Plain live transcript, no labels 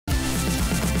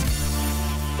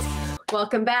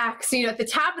Welcome back. So, at the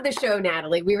top of the show,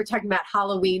 Natalie, we were talking about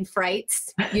Halloween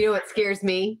frights. You know what scares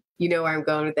me? You know where I'm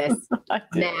going with this.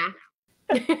 Math.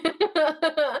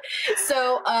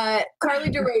 So Carly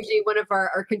Dorogi, one of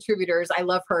our contributors, I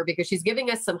love her because she's giving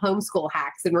us some homeschool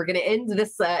hacks, and we're going to end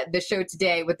this the show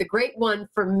today with the great one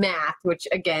for math, which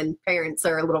again parents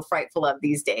are a little frightful of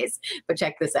these days. But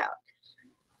check this out.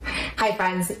 Hi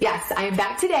friends, yes, I am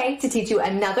back today to teach you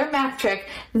another math trick,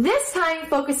 this time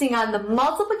focusing on the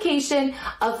multiplication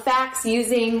of facts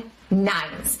using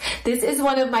nines. This is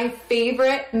one of my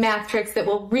favorite math tricks that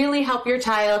will really help your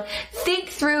child think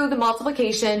through the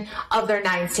multiplication of their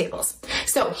nines tables.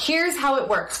 So here's how it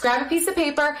works. Grab a piece of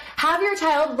paper, have your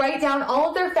child write down all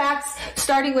of their facts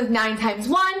starting with 9 times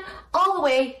 1 all the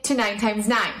way to 9 times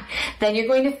 9. Then you're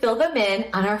going to fill them in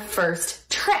on our first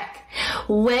trick.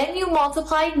 When you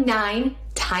multiply 9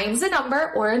 times a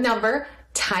number or a number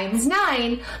times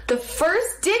 9, the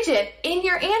first digit in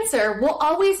your answer will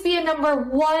always be a number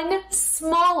 1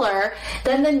 smaller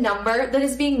than the number that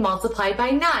is being multiplied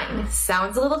by 9.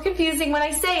 Sounds a little confusing when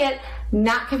I say it,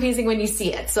 not confusing when you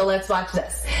see it. So let's watch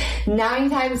this. 9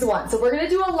 times 1. So we're going to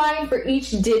do a line for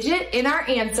each digit in our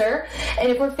answer. And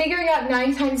if we're figuring out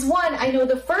 9 times 1, I know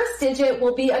the first digit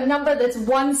will be a number that's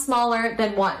 1 smaller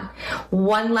than 1.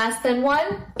 1 less than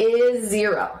 1 is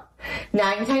 0.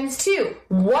 9 times 2,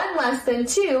 1 less than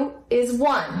 2 is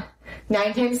 1.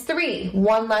 9 times 3,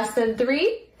 1 less than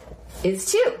 3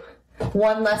 is 2.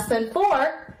 1 less than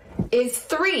 4 is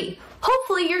 3.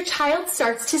 Hopefully your child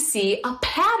starts to see a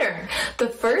pattern. The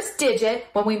first digit,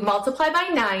 when we multiply by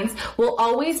nines, will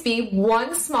always be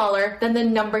 1 smaller than the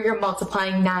number you're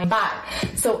multiplying 9 by.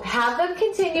 So have them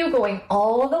continue going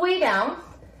all the way down.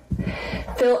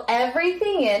 Fill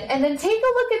everything in, and then take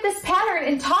a look at this pattern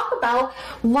and talk about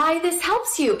why this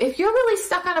helps you. If you're really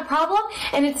stuck on a problem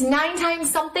and it's 9 times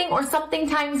something or something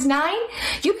times 9,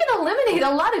 you can eliminate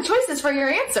a lot of choices for your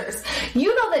answers.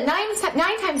 You know that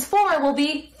 9 times 4 will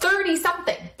be 30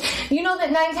 something. You know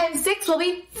that 9 times 6 will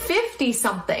be 50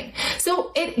 something.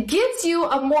 So it gives you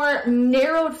a more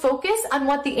narrowed focus on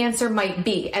what the answer might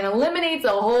be and eliminates a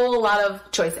whole lot of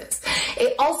choices.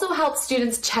 It also helps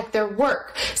students check their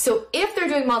work. So if they're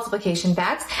doing multiplication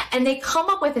facts and they come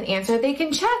up with an answer, they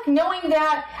can check knowing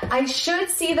that I should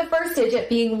see the first digit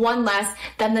being 1 less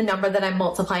than the number that I'm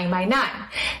multiplying by 9.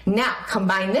 Now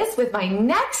combine this with my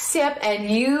next tip and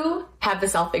you have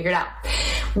this all figured out.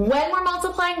 When we're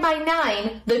multiplying by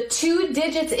 9, the 2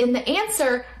 digits in the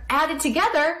answer added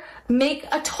together make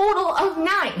a total of 9.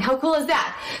 How cool is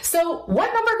that? So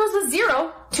what number goes with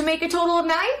 0 to make a total of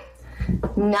 9?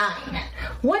 9.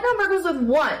 What number goes with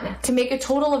 1 to make a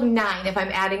total of 9 if I'm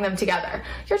adding them together?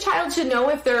 Your child should know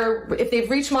if they've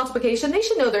reached multiplication, they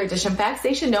should know their addition facts.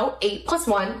 They should know 8 plus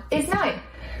 1 is 9.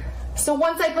 So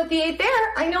once I put the 8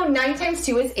 there, I know 9 times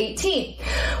 2 is 18.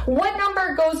 What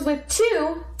number goes with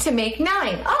 2 to make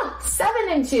 9? 7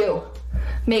 and 2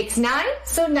 makes 9,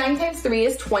 so 9 times 3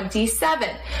 is 27.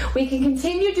 We can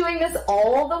continue doing this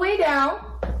all the way down.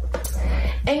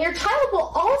 And your child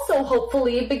will also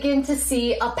hopefully begin to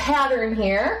see a pattern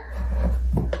here.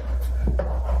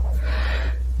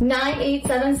 9, 8,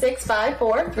 7, 6, 5,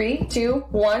 4, 3, 2,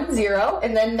 1, 0,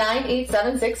 and then 9, 8,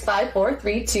 7, 6, 5, 4,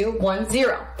 3, 2, 1,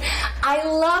 0. I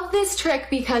love this trick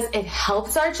because it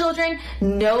helps our children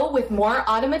know with more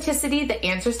automaticity the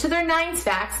answers to their nines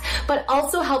facts, but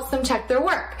also helps them check their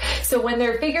work. So when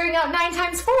they're figuring out 9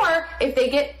 times 4, if they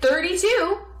get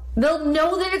 32, they'll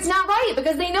know that it's not right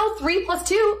because they know 3 plus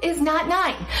 2 is not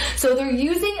 9. So they're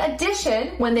using addition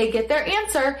when they get their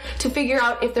answer to figure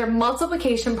out if their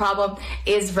multiplication problem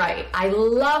is right. I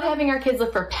love having our kids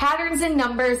look for patterns in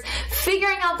numbers,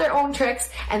 figuring out their own tricks,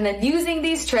 and then using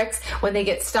these tricks when they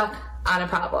get stuck on a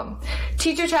problem.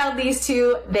 Teach your child these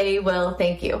two, they will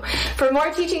thank you. For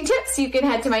more teaching tips, you can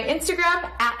head to my Instagram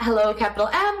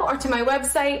 @HelloCapitalM or to my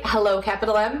website,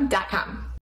 HelloCapitalM.com.